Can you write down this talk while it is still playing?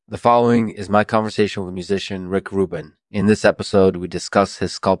The following is my conversation with musician Rick Rubin. In this episode, we discuss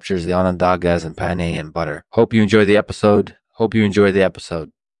his sculptures, the Onondagas and panne and butter. Hope you enjoy the episode.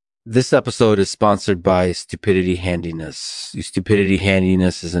 This episode is sponsored by Stupidity Handiness. Stupidity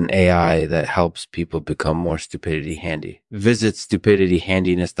Handiness is an AI that helps people become more stupidity handy. Visit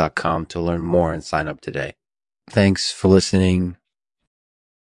stupidityhandiness.com to learn more and sign up today. Thanks for listening.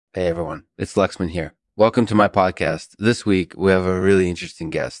 Hey everyone, it's Lexman here. Welcome to my podcast. This week, we have a really interesting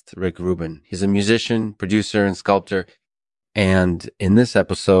guest, Rick Rubin. He's a musician, producer, and sculptor. And in this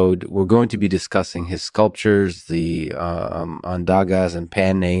episode, we're going to be discussing his sculptures, the Onondagas and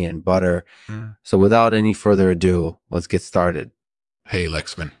panne and butter. So without any further ado, let's get started. Hey,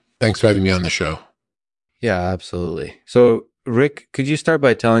 Lexman. Thanks for having me on the show. Yeah, absolutely. So, Rick, could you start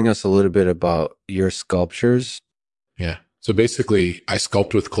by telling us a little bit about your sculptures? Yeah. So basically, I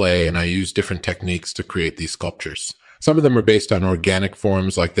sculpt with clay and I use different techniques to create these sculptures. Some of them are based on organic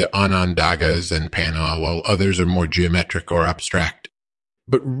forms like the Onondagas and panne, while others are more geometric or abstract.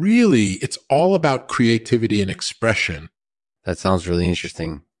 But really, it's all about creativity and expression. That sounds really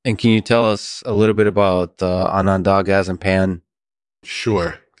interesting. And can you tell us a little bit about Onondagas and panne?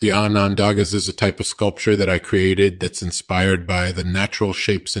 Sure. The Onondagas is a type of sculpture that I created that's inspired by the natural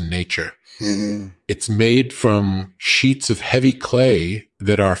shapes in nature. It's made from sheets of heavy clay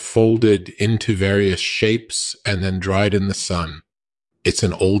that are folded into various shapes and then dried in the sun. It's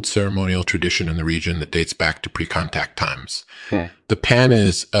an old ceremonial tradition in the region that dates back to pre-contact times. The panne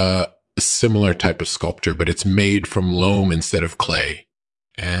is a similar type of sculpture, but it's made from loam instead of clay.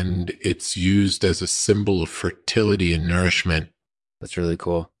 And it's used as a symbol of fertility and nourishment. That's really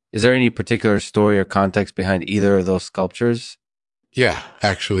cool. Is there any particular story or context behind either of those sculptures? Yeah,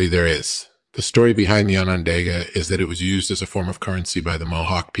 actually there is. The story behind the Onondaga is that it was used as a form of currency by the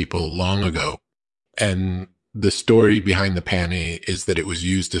Mohawk people long ago. And the story behind the panne is that it was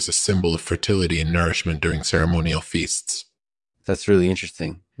used as a symbol of fertility and nourishment during ceremonial feasts. That's really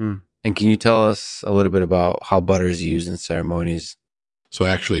interesting. And can you tell us a little bit about how butter is used in ceremonies? So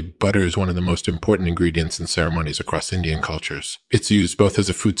actually, butter is one of the most important ingredients in ceremonies across Indian cultures. It's used both as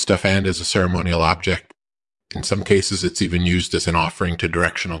a foodstuff and as a ceremonial object. In some cases, it's even used as an offering to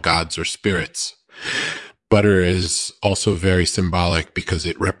directional gods or spirits. Butter is also very symbolic because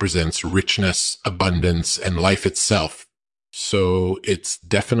it represents richness, abundance, and life itself. So it's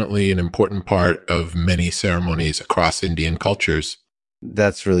definitely an important part of many ceremonies across Indian cultures.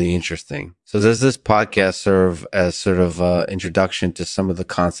 That's really interesting. So does this podcast serve as sort of an introduction to some of the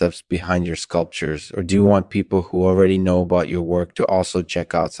concepts behind your sculptures? Or do you want people who already know about your work to also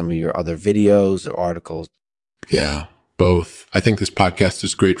check out some of your other videos or articles? Yeah, both. I think this podcast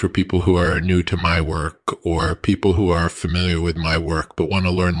is great for people who are new to my work or people who are familiar with my work but want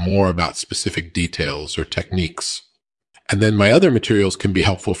to learn more about specific details or techniques. And then my other materials can be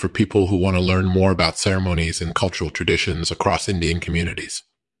helpful for people who want to learn more about ceremonies and cultural traditions across Indian communities.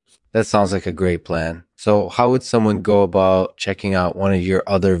 That sounds like a great plan. So how would someone go about checking out one of your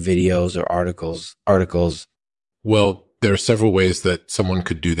other videos or articles? Well, there are several ways that someone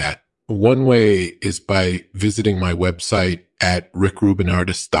could do that. One way is by visiting my website at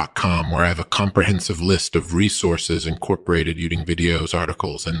rickrubinartist.com, where I have a comprehensive list of resources incorporated using videos,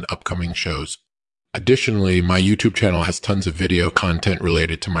 articles, and upcoming shows. Additionally, my YouTube channel has tons of video content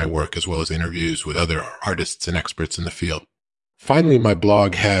related to my work, as well as interviews with other artists and experts in the field. Finally, my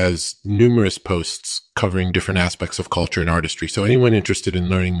blog has numerous posts covering different aspects of culture and artistry, so anyone interested in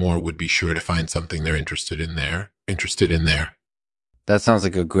learning more would be sure to find something they're interested in there. That sounds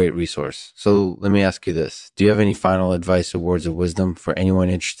like a great resource. So let me ask you this. Do you have any final advice or words of wisdom for anyone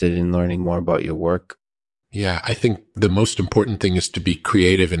interested in learning more about your work? Yeah, I think the most important thing is to be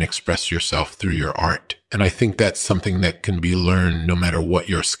creative and express yourself through your art. And I think that's something that can be learned no matter what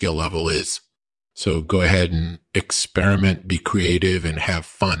your skill level is. So go ahead and experiment, be creative, and have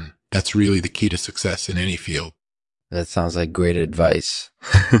fun. That's really the key to success in any field. That sounds like great advice.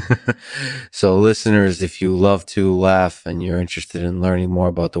 So listeners, if you love to laugh and you're interested in learning more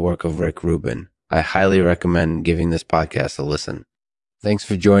about the work of Rick Rubin, I highly recommend giving this podcast a listen. Thanks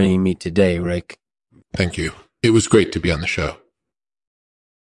for joining me today, Rick. Thank you. It was great to be on the show.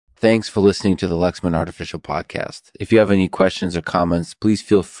 Thanks for listening to the Lexman Artificial Podcast. If you have any questions or comments, please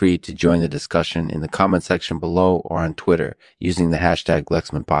feel free to join the discussion in the comment section below or on Twitter using the hashtag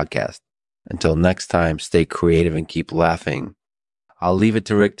Lexman Podcast. Until next time, stay creative and keep laughing. I'll leave it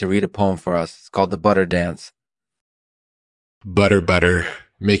to Rick to read a poem for us. It's called The Butter Dance. Butter, butter,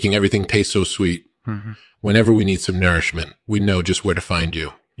 making everything taste so sweet. Whenever we need some nourishment, we know just where to find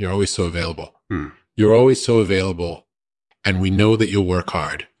you. You're always so available. You're always so available. And we know that you'll work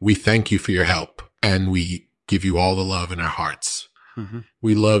hard. We thank you for your help. And we give you all the love in our hearts.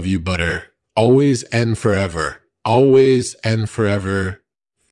 We love you, Butter. Always and forever. Always and forever.